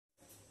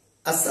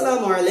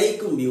আসসালামু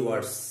আলাইকুম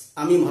ভিউয়ার্স,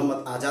 আমি মোহাম্মদ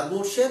আজাদ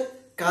মোর্শেদ।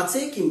 কাছে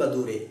কিংবা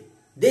দূরে,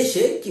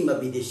 দেশে কিংবা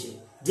বিদেশে,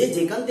 যে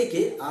যেখান থেকে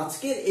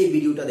আজকের এই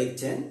ভিডিওটা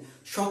দেখছেন,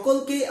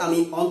 সকলকে আমি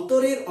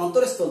অন্তরের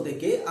অন্তরস্থল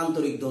থেকে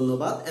আন্তরিক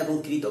ধন্যবাদ এবং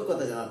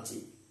কৃতজ্ঞতা জানাচ্ছি।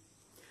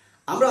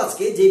 আমরা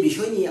আজকে যে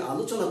বিষয় নিয়ে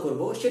আলোচনা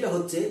করব সেটা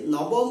হচ্ছে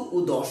নবম ও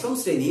দশম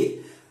শ্রেণীর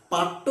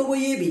পাঠ্য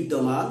বইয়ে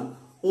বিদ্যমান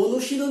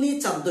অনুশীলনী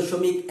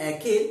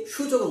 4.1-এর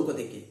সূচক অঙ্ক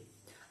থেকে।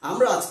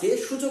 আমরা আজকে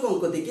সূচক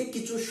অঙ্ক থেকে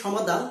কিছু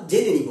সমাধান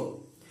জেনে নিব।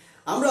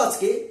 আমরা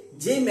আজকে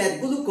যে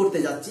ম্যাথগুলো করতে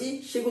যাচ্ছি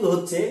সেগুলো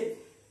হচ্ছে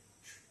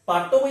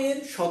পাঠ্য বইয়ের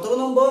 17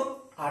 নম্বর,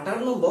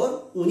 18 নম্বর,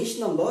 19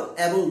 নম্বর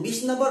এবং 20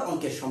 নম্বর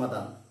অঙ্কের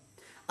সমাধান।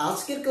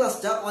 আজকের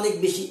ক্লাসটা অনেক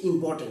বেশি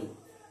ইম্পর্টেন্ট।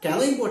 কেন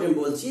ইম্পর্টেন্ট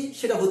বলছি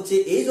সেটা হচ্ছে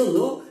এই জন্য,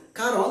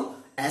 কারণ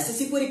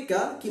এসএসসি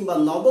পরীক্ষা কিংবা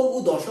নবম ও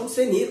দশম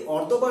শ্রেণীর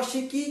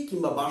অর্ধবার্ষিকী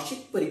কিংবা বার্ষিক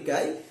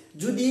পরীক্ষায়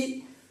যদি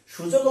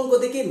সূচক অঙ্ক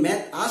থেকে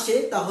ম্যাথ আসে,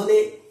 তাহলে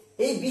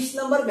এই 20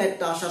 নম্বর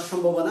ম্যাথটা আসার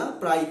সম্ভাবনা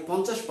প্রায়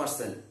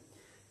 50%।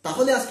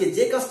 তাহলে আজকে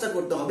যে কাজটা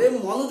করতে হবে,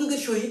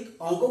 মনোযোগের সহিত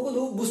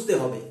অঙ্কগুলো বুঝতে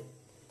হবে।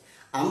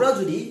 আমরা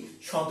যদি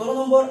 17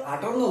 নম্বর,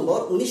 18 নম্বর,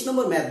 19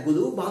 নম্বর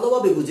ম্যাথগুলো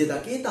ভালোভাবে বুঝে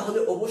থাকি, তাহলে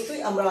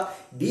অবশ্যই আমরা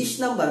 20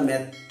 নম্বর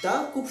ম্যাথটা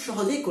খুব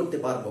সহজেই করতে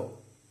পারবো।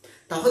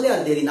 তাহলে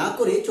আর দেরি না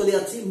করে চলে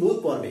যাচ্ছি মূল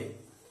পর্বে।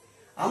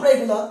 আমরা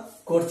এগুলা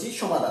করছি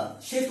সমাধান,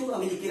 সেহেতু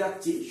আমি লিখে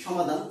রাখছি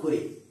সমাধান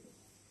করে।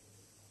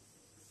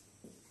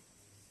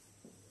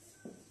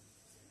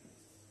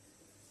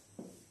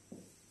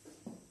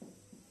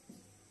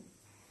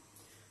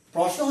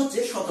 প্রশ্ন হচ্ছে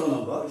 17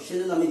 নম্বর,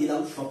 সেজন্য আমি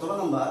দিলাম 17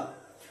 নম্বর।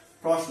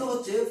 প্রশ্ন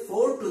হচ্ছে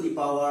 4 to the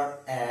power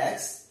x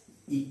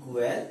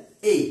equal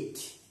 8।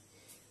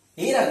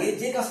 এর আগে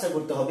যে কাজটা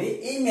করতে হবে,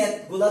 এই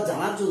ম্যাথগুলা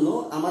জানার জন্য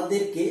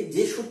আমাদেরকে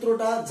যে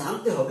সূত্রটা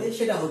জানতে হবে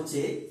সেটা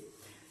হচ্ছে,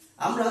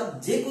 আমরা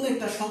যে কোনো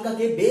একটা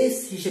সংখ্যাকে বেস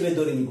হিসেবে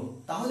ধরে নিব।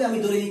 তাহলে আমি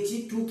ধরে নিচ্ছি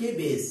 2 কে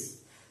বেস,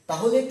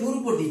 তাহলে 2 এর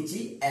উপর দিচ্ছি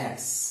x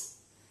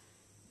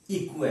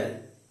ইকুয়াল,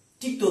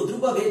 ঠিক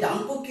তদ্রুপভাবে ডান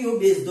পক্ষেও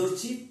বেস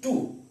ধরছি 2,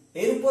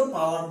 এর উপর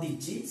পাওয়ার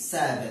দিচ্ছি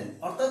 7,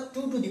 অর্থাৎ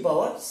 2 to the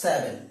power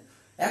 7।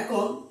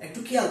 এখন একটু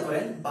খেয়াল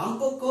করেন, বাম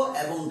পক্ষ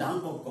এবং ডান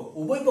পক্ষ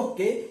উভয়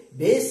পক্ষে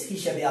বেস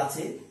হিসেবে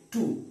আছে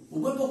 2।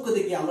 উভয় পক্ষ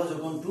থেকে আমরা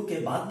যখন 2 কে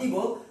বাদ দিব,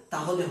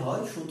 তাহলে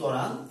হয়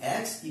সুতরাং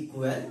x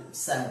ইকুয়াল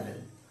 7।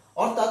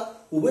 অর্থাৎ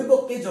উভয়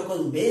পক্ষে যখন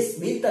বেস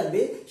মিল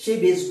থাকবে, সেই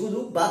বেসগুলো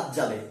বাদ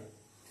যাবে।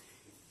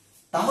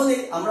 তাহলে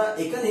আমরা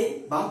এখানে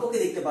বাম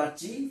পক্ষে দেখতে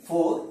পাচ্ছি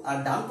 4 আর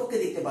ডান পক্ষে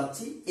দেখতে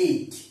পাচ্ছি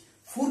 8।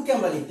 4 কে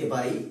আমরা লিখতে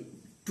পারি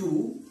 2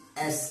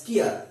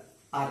 স্কয়ার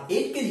আর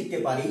 8 কে লিখতে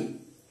পারি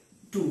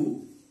 2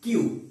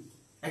 কিউব।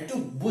 একটু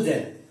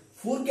বুঝেন,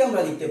 4 কে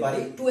আমরা লিখতে পারি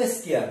 2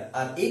 স্কয়ার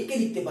আর 8 কে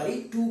লিখতে পারি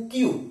 2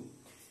 কিউব।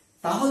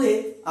 তাহলে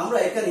আমরা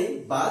এখানে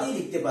বাদে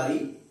লিখতে পারি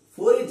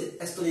 4 এর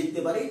স্থলে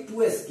লিখতে পারি 2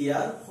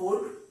 square 4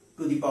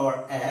 to the power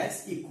x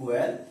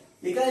equal,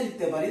 এখানে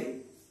লিখতে পারি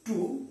 2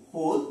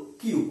 হোল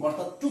কিউব,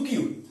 অর্থাৎ 2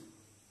 কিউব।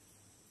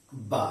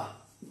 বা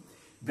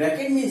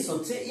ব্র্যাকেট মিন্স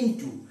হচ্ছে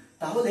ইনটু,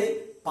 তাহলে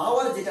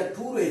পাওয়ার যেটা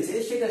 2 রয়েছে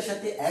সেটার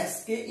সাথে x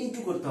কে ইনটু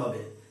করতে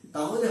হবে।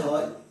 তাহলে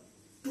হয়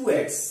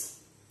 2x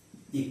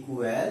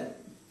ইকুয়াল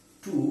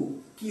 2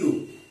 কিউব।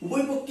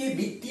 উভয় পক্ষে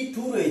বৃত্তি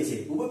 2 রয়েছে,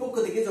 উভয় পক্ষ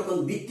থেকে যখন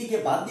বৃত্তিকে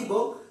বাদ দিব,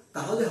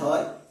 তাহলে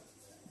হয়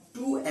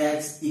 2x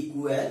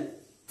ইকুয়াল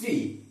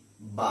 3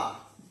 বা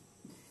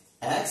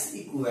x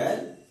ইকুয়াল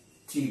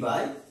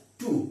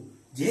 3/2।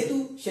 যেহেতু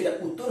সেটা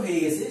উত্তর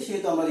হয়ে গেছে,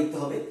 সেহেতু আমরা লিখতে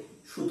হবে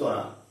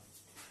সুতরাং।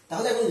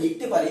 তাহলে এখন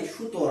লিখতে পারি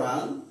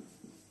সুতরাং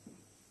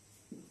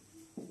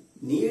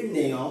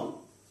নির্ণেয়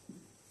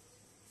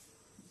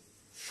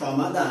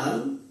সমাধান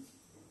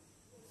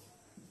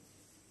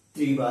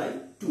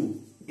 3/2।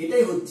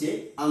 এটাই হচ্ছে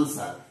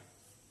আনসার।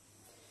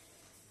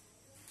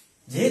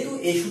 যেহেতু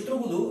এই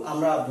সূত্রগুলো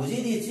আমরা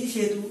বুঝিয়ে দিয়েছি,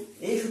 সেহেতু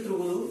এই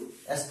সূত্রগুলো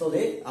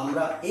স্থলে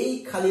আমরা এই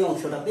খালি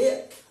অংশটাতে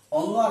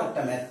অন্য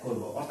আরেকটা ম্যাথ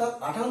করব, অর্থাৎ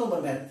 18 নম্বর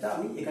ম্যাথটা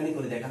আমি এখানে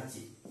করে দেখাচ্ছি।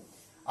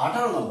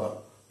 18 নম্বর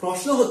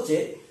প্রশ্ন হচ্ছে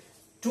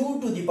 2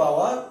 to the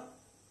power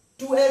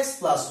 2x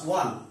plus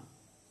 1,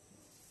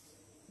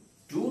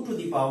 2 to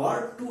the power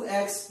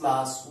 2x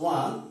plus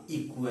 1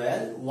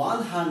 equal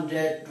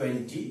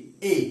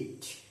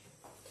 128।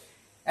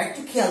 একটু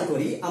খেয়াল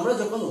করি, আমরা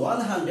যখন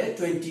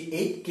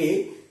 128 কে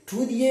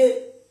 2 দিয়ে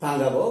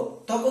ভাঙাবো,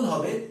 তখন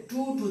হবে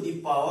 2 to the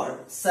power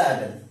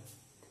 7।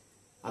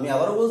 আমি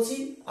আবারও বলছি,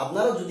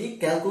 আপনারা যদি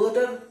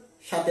ক্যালকুলেটর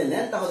সাথে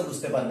নেন তাহলে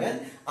বুঝতে পারবেন।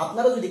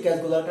 আপনারা যদি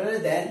ক্যালকুলেটরে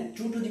দেন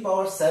 2 to the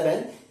power 7,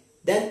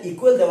 than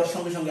equal দেওয়ার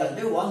সঙ্গে সঙ্গে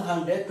আসবে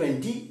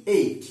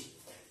 128।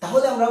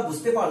 তাহলে আমরা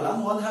বুঝতে পারলাম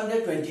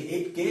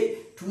 128 কে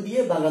 2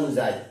 দিয়ে ভাঙানো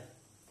যায়।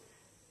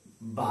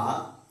 বা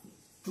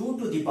 2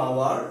 to the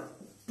power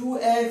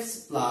 2x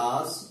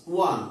plus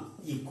 1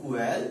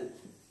 equal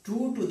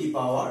 2 to the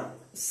power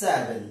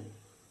 7।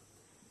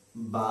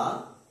 বা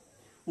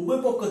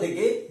উভয় পক্ষ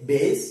থেকে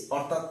বেস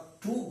অর্থাৎ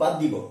 2 বাদ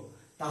দিব,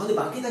 তাহলে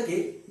বাকি থাকে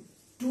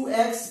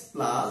 2x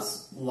plus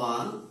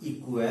 1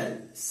 equal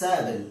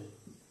 7।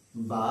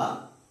 বা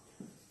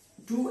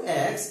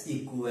 2x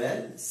equal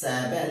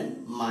 7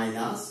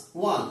 minus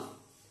 1।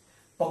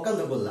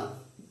 পক্ষান্তর করলাম।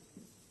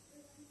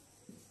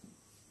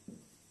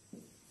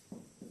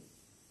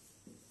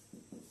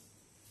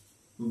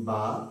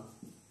 বা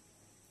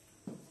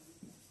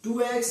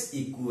 2x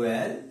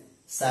ইকুয়াল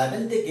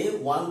 7 থেকে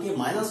 1 কে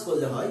মাইনাস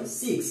করলে হয়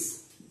 6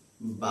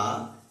 বা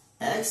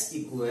x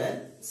ইকুয়াল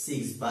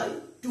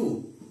 6/2।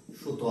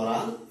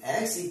 সুতরাং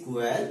x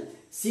ইকুয়াল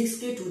 6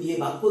 কে 2 দিয়ে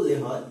ভাগ করলে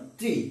হয়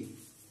 3।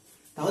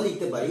 তাহলে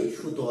লিখতে পারি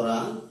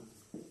সুতরাং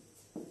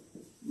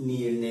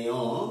নির্ণেয়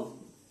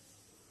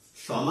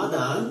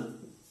সমাধান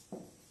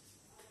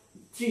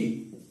 3।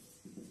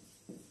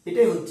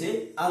 এটাই হচ্ছে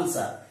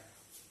আনসার।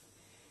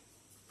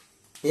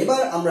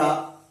 এবার আমরা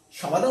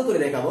সমাধান করে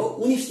দেখাবো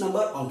 19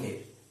 নম্বর অঙ্কের।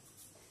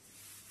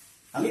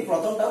 আমি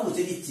প্রথমটা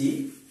মুছে দিচ্ছি,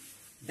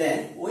 দেন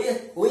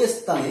ওই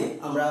স্থানে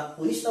আমরা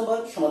 19 নম্বর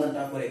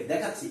সমাধানটা করে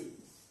দেখাচ্ছি।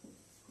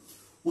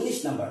 19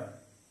 নম্বর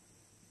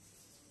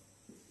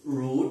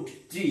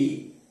 √3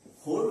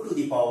 whole to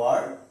the power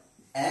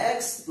x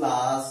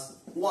plus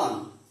 1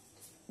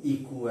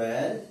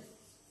 equal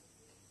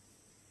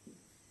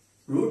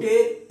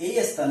রুটের এই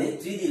স্থানে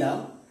 3 দিলাম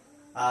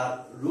আর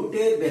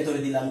রুটের ভেতরে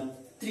দিলাম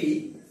 3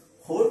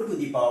 whole to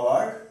the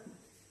power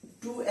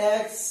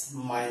 2x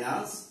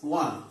minus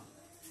 1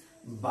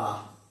 বা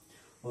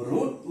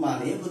রুট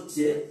মানে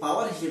হচ্ছে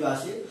পাওয়ার হিসেবে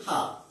আসে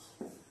হাফ।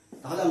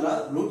 তাহলে আমরা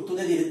রুট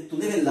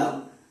তুলে ফেললাম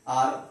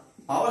আর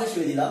পাওয়ার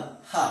হিসেবে দিলাম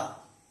হাফ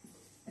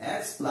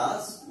x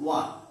প্লাস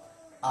 1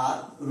 আর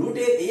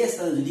রুটের এই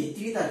স্থানে যদি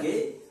 3 থাকে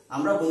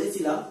আমরা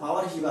বলেছিলাম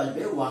পাওয়ার হিসেবে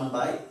আসবে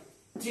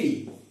 1/3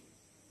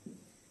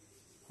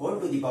 whole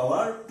to the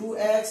power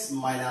 2x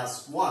minus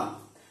 1।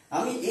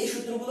 আমি এই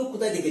সূত্রগুলো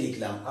কোথায় থেকে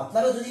লিখলাম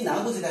আপনারা যদি না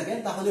বুঝে থাকেন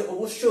তাহলে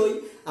অবশ্যই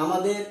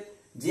আমাদের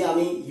যে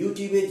আমি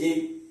ইউটিউবে যে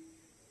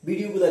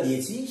ভিডিওগুলো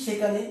দিয়েছি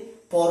সেখানে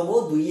পর্ব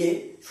 2 এ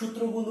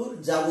সূত্রগুলোর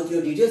যাবতীয়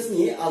ডিটেইলস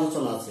নিয়ে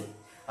আলোচনা আছে,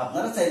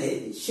 আপনারা চাইলে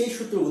সেই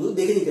সূত্রগুলো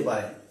দেখে নিতে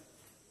পারেন।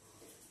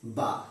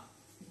 বা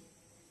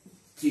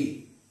 3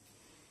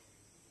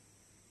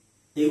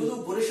 এগুলো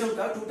উপরের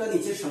সংখ্যা, 2টা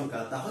নিচের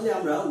সংখ্যা, তাহলে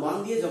আমরা 1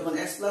 দিয়ে যখন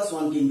x প্লাস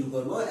 1 কে ইনটু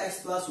করব x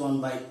প্লাস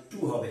 1/2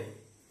 হবে।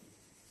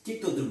 ঠিক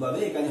তদ্রুপভাবে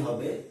এখানে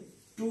হবে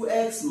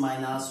 2x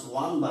মাইনাস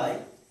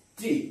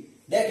 1/3।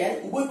 দেখেন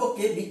উভয়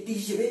পক্ষে ভিত্তি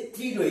হিসেবে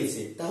 3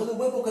 রয়েছে, তাহলে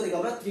উভয় পক্ষ থেকে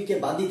আমরা 3 কে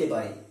বাদ দিতে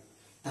পারি।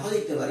 তাহলে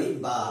লিখতে পারি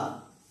বা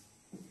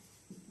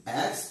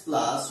x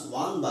plus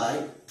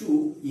 1/2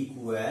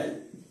 equal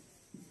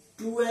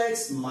 2x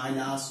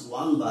minus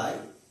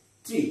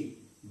 1/3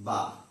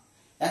 বা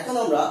এখন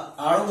আমরা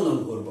আরো গুণন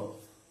করব।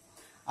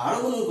 আরো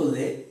গুণন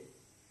করলে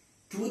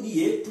 2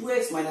 দিয়ে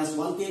 2x মাইনাস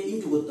 1 কে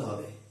ইনটু করতে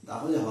হবে,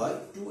 তাহলে হয়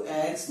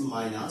 2x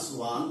minus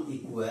 1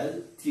 equal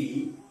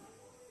 3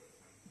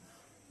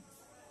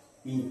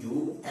 into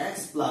x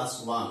plus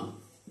 1।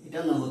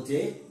 এটার নাম হচ্ছে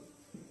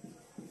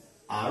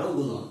আরো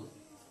গুণন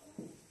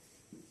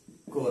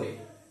করে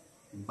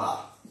বা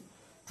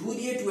 2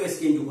 দিয়ে 2x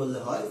কে ইনটু করলে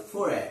হয়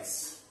 4x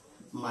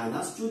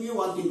মাইনাস 2 দিয়ে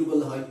 1 কে ইনটু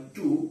করলে হয়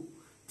 2,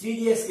 3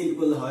 দিয়ে x কে ইনটু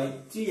করলে হয়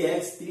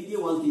 3x, 3 দিয়ে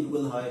 1 কে ইনটু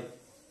করলে হয়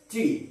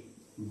 3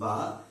 বা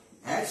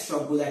x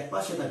সবগুলো এক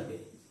পাশে থাকবে।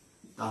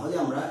 তাহলে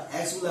আমরা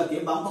x গুলাকে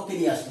বাম পক্ষে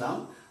নিয়ে আসলাম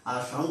আর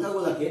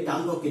সংখ্যাগুলোকে ডান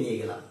পক্ষে নিয়ে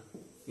গেলাম।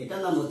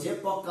 এটার নাম হচ্ছে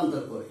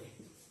পক্ষান্তর করে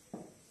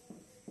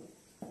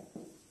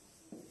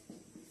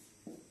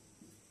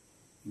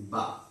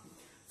বা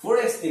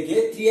 4x থেকে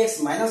 3x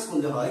মাইনাস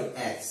করলে হয়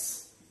x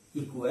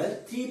ইকুয়াল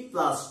 3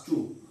 প্লাস 2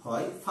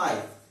 হয়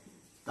 5।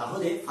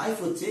 তাহলে 5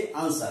 হচ্ছে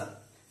আনসার।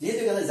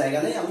 যেহেতু এখানে জায়গা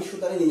নেই আমি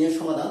সুতরাং নির্ণয়ের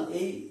সমাধান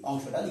এই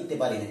অংশটা লিখতে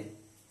পারি না।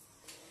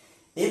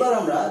 এবার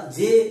আমরা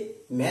যে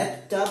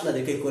ম্যাথটা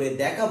আপনাদেরকে করে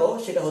দেখাবো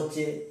সেটা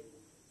হচ্ছে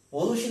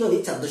অনুশীলনী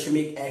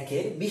 4.1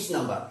 এর 20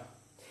 নাম্বার।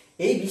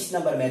 এই 20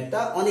 নাম্বার ম্যাথটা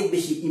অনেক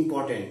বেশি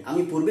ইম্পর্টেন্ট।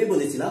 আমি পূর্বেই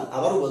বলেছিলাম,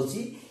 আবারও বলছি,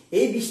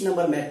 এই 20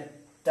 নাম্বার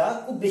ম্যাথটা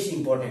খুব বেশি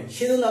ইম্পর্টেন্ট,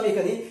 সেজন্য আমি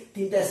এখানে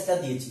 3টা স্টার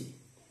দিয়েছি।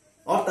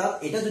 অর্থাৎ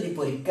এটা যদি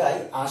পরীক্ষায়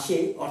আসে,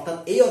 অর্থাৎ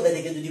এই অধ্যায়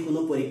থেকে যদি কোনো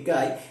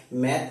পরীক্ষায়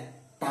ম্যাথ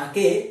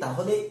থাকে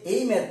তাহলে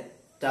এই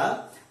ম্যাথটা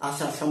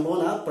আসার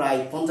সম্ভাবনা প্রায়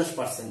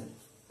 50%।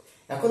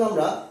 এখন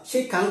আমরা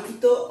সেই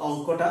কাঙ্ক্ষিত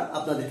অঙ্কটা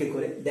আপনাদেরকে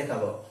করে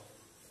দেখাবো।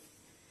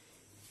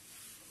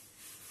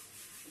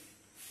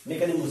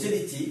 এখানে মুছে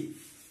দিচ্ছি,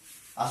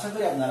 আশা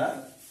করি আপনারা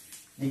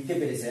লিখতে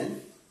পেরেছেন।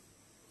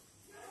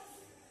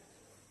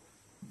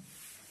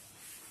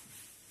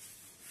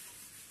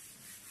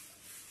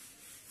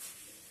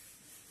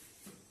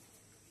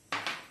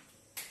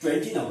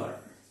 নম্বর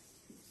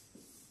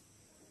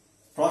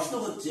প্রশ্ন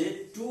হচ্ছে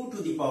 2 to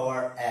the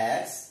power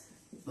x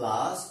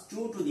plus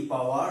 2 to the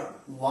power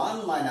 1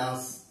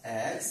 minus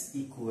x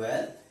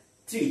equal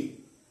 3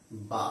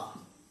 বা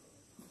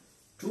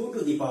 2 to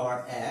the power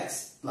x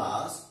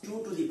plus 2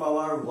 to the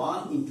power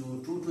 1 into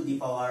 2 to the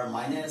power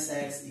minus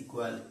x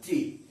equal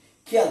 3।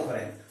 খেয়াল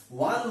করেন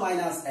 1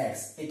 minus x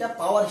এটা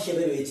পাওয়ার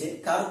হিসেবে রয়েছে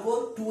কার উপর?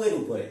 2 এর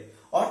উপরে।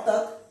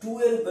 অর্থাৎ 2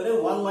 এর উপরে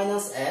 1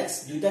 minus x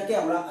দুইটাকে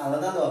আমরা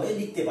আলাদাভাবে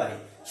লিখতে পারি।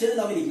 সেজন্য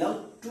আমি লিখলাম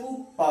 2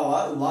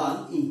 power 1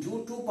 into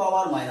 2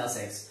 power minus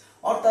x।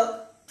 অর্থাৎ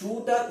 2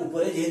 টার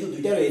উপরে যেহেতু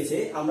দুইটা রয়েছে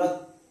আমরা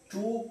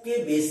 2 কে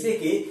বেস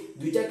রেখে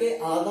দুইটাকে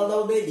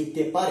আলাদাভাবে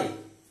লিখতে পারি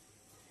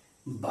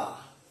বা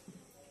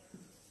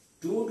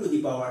 2 to the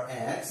power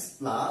x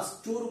plus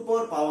 2 এর উপর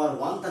পাওয়ার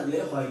 1 থাকলে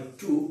হয়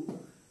 2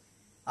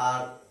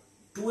 আর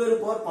 2 এর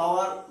উপর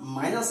পাওয়ার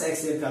মাইনাস x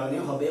এর কারণে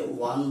হবে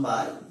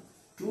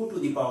 1/2 to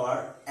the power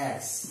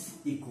x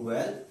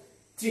equal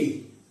 3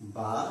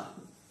 বা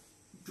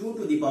 2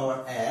 to the power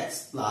x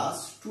plus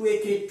 2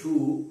 কে 2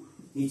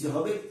 নিচে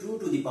হবে 2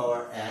 to the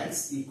power x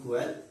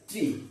equal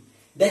 3।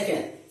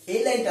 দেখেন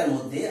এই লাইনটার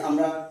মধ্যে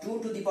আমরা 2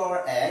 to the power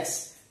x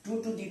 2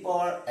 to the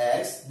power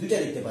x দুইটা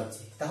দেখতে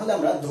পাচ্ছি, তাহলে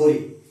আমরা ধরি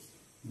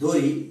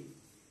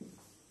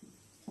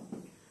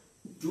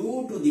 2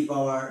 to the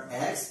power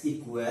x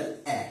equal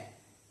 1।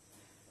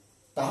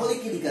 তাহলে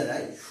কি লেখা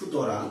যায়?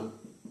 সুতরাং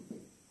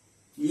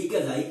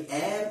লেখা যায়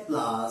a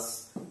প্লাস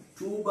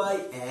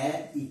 2/a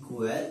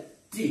ইকুয়াল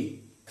 3,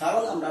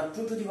 কারণ আমরা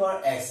 2 to the power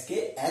x K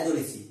a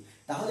ধরেছি।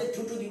 তাহলে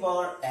 2 টু দি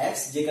পাওয়ার x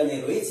যেখানে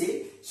রয়েছে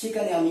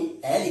সেখানে আমি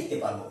a লিখতে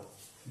পারবো,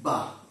 বা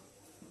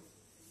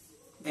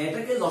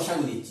এটাকে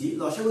লসাগু নিচ্ছি,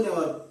 লসাগু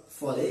নেওয়ার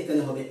ফলে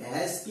এখানে হবে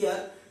a স্কয়ার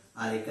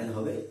আর এখানে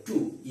হবে 2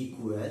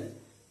 ইকুয়াল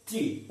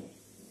 3।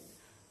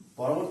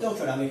 পরবর্তী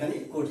অংশটা আমি এখানে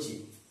করছি,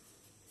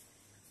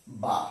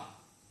 বা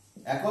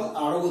এখন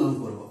আরো গুণন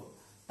করব,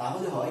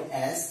 তাহলে হয়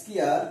a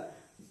square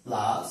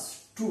plus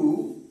 2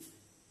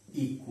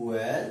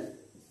 equal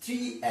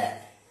 3a,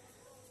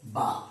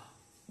 বা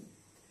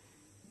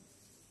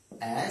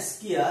a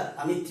স্কয়ার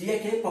আমি 3a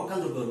কে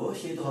পক্ষান্তর করব,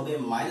 সেটা হবে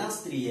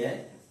 -3a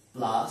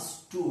প্লাস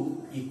 2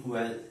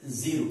 ইকুয়াল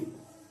 0।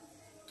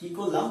 কি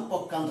করলাম?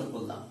 পক্ষান্তর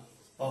করলাম,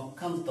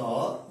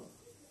 পক্ষান্তর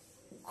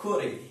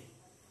করে,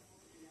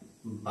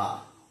 বা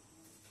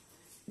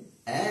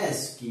a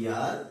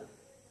স্কয়ার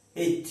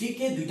এই 3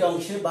 কে দুইটা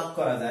অংশে ভাগ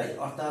করা যায়,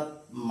 অর্থাৎ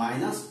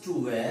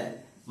 -2a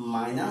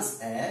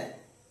 -a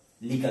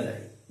লেখা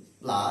যায়,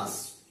 প্লাস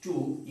 2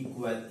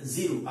 ইকুয়াল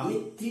 0। আমি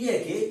 3a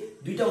কে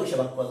দুইটা অংশে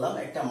ভাগ করলাম,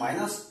 একটা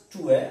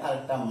 -2a আর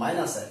একটা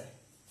 -a,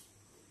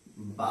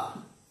 বা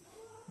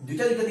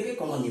দুইটা থেকে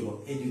কমন নিব,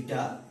 এই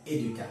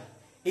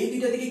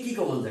দুইটা থেকে কি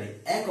কমন যায়?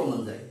 a কমন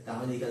যায়,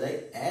 তাহলে লেখা যায়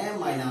a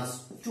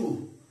 -2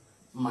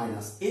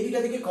 মাইনাস, এই দুইটা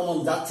থেকে কমন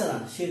যাচ্ছে না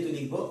সেহেতু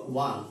লিখব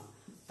 1,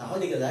 তাহলে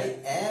লেখা যায়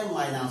a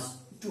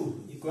 -2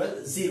 ইকুয়াল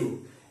 0।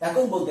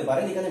 এখন বলতে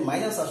পারেন এখানে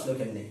মাইনাস আসলো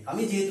কেমনে?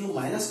 আমি যেহেতু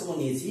মাইনাস কমন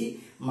নিয়েছি,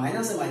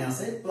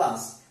 মাইনাসে প্লাস,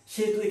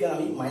 সেহেতু এখানে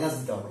আমি মাইনাস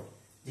দিতে হবে,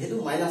 যেহেতু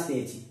মাইনাস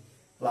নিয়েছি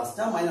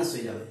প্লাসটা মাইনাস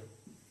হয়ে যাবে।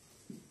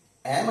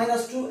 a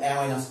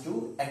 -2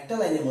 একটা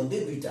লাইনের মধ্যে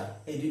দুইটা,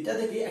 এই দুইটা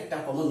থেকে একটা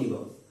কমন নিব,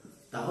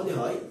 তাহলে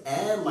হয় a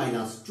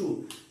 -2,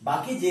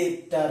 বাকি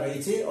যেটা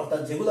রয়েছে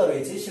অর্থাৎ যেগুলো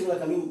রয়েছে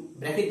সেগুলোকে আমি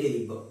ব্র্যাকেট দিয়ে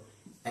লিখব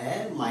a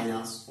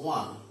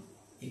 -1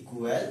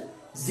 ইকুয়াল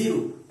 0।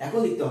 এখন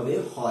লিখতে হবে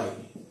হয়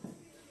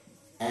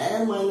a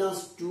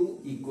 -2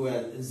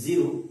 ইকুয়াল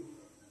 0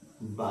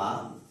 বা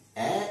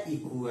a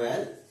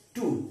ইকুয়াল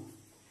 2।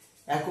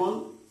 এখন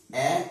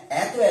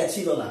এত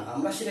ছিল না,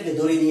 আমরা সেটাকে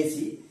ধরে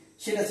নিয়েছি,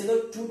 সেটা ছিল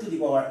 2 টু দি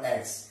পাওয়ার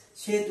x,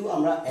 সেহেতু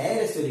আমরা a এর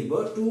রেশিও লিখব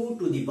 2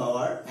 to the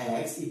power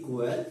x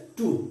equal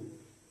 2।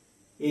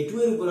 এই 2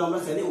 এর উপর আমরা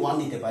চাইলে 1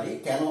 দিতে পারি,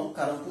 কেন?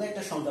 কারণ কোন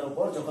একটা সংখ্যার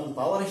উপর যখন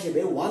পাওয়ার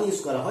হিসেবে 1 ইউজ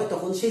করা হয়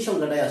তখন সেই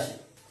সংখ্যাটাই আসে।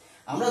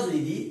 আমরা যদি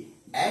দিই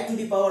a টু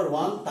দি পাওয়ার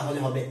 1 তাহলে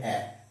হবে a,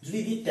 যদি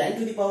দিই 10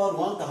 টু দি পাওয়ার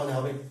 1 তাহলে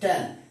হবে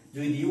 10,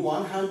 যদি দিই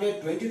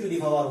 120 টু দি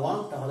পাওয়ার 1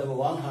 তাহলে হবে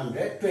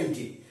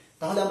 120।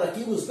 তাহলে আমরা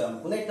কি বুঝলাম?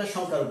 কোন একটা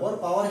সংখ্যার উপর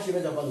পাওয়ার হিসেবে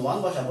যখন 1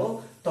 বসাবো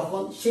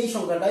তখন সেই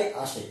সংখ্যাটাই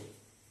আসে।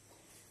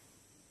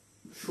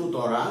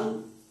 সুতরাং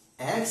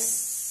x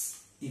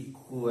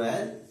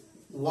ইকুয়াল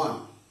 1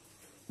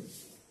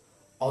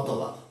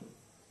 অথবা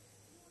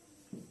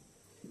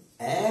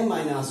a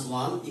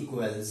 -1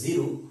 ইকুয়াল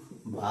 0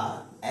 বা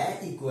a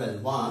ইকুয়াল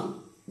 1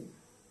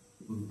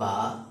 বা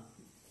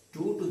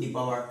 2 to the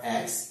power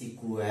x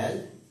equal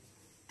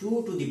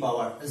 2 to the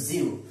পাওয়ার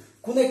 0।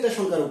 কোন একটা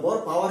সংখ্যার উপর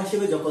পাওয়ার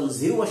হিসেবে যখন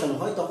 0 বসানো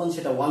হয় তখন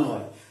সেটা 1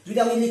 হয়। যদি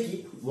আমি লিখি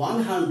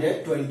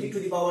 120 টু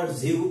দি পাওয়ার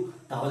 0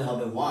 তাহলে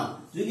হবে 1,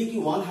 যদি লিখি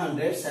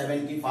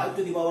 175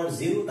 টু দি পাওয়ার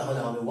 0 তাহলে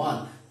হবে 1,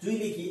 যদি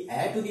লিখি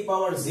a টু দি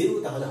পাওয়ার 0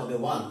 তাহলে হবে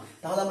 1।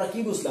 তাহলে আমরা কি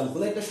বুঝলাম?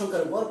 কোন একটা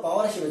সংখ্যার উপর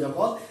পাওয়ার হিসেবে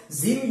যখন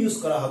 0 ইউজ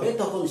করা হবে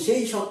তখন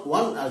সেই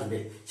 1 আসবে,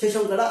 সেই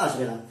সংখ্যাটা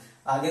আসবে না।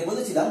 আগে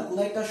বলেছিলাম কোন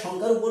একটা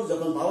সংখ্যার উপর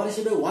যখন পাওয়ার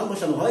হিসেবে 1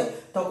 বসানো হয়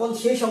তখন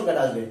সেই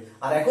সংখ্যাটা আসবে,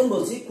 আর এখন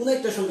বলছি কোন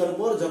একটা সংখ্যার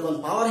উপর যখন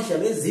পাওয়ার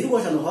হিসেবে 0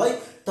 বসানো হয়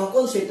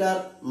তখন সেটার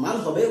মান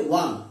হবে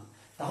 1।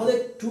 তাহলে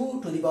 2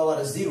 টু দি পাওয়ার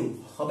 0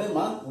 হবে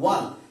মান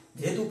 1,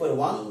 যেহেতু উপরে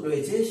 1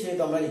 রয়েছে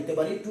সেহেতু আমরা লিখতে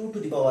পারি 2 টু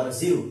দি পাওয়ার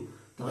 0,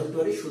 তাহলে লিখতে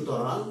পারি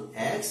সুতরাং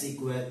x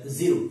ইকুয়াল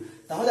 0।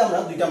 তাহলে আমরা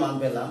দুইটা মান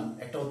পেলাম,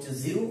 একটা হচ্ছে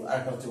 0 আর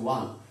একটা হচ্ছে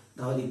 1,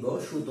 তাহলে লিখব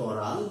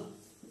সুতরাং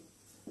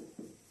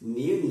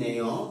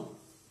নির্ণেয়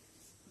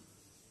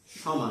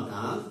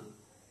সমাধান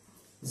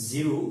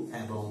 0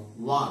 এবং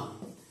 1,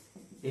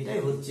 এটাই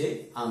হচ্ছে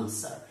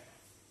আনসার।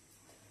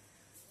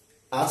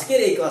 আজকের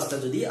এই ক্লাসটা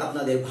যদি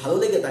আপনাদের ভালো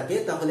লেগে থাকে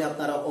তাহলে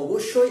আপনারা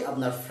অবশ্যই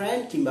আপনার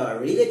ফ্রেন্ড কিংবা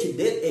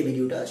রিলেটিভদের এই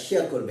ভিডিওটা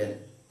শেয়ার করবেন।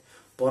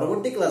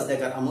 পরবর্তী ক্লাস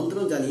দেখার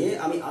আমন্ত্রণ জানিয়ে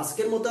আমি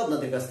আজকের মতো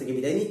আপনাদের কাছ থেকে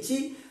বিদায় নিচ্ছি।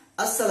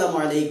 আসসালামু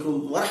আলাইকুম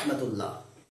ওয়া রাহমাতুল্লাহ।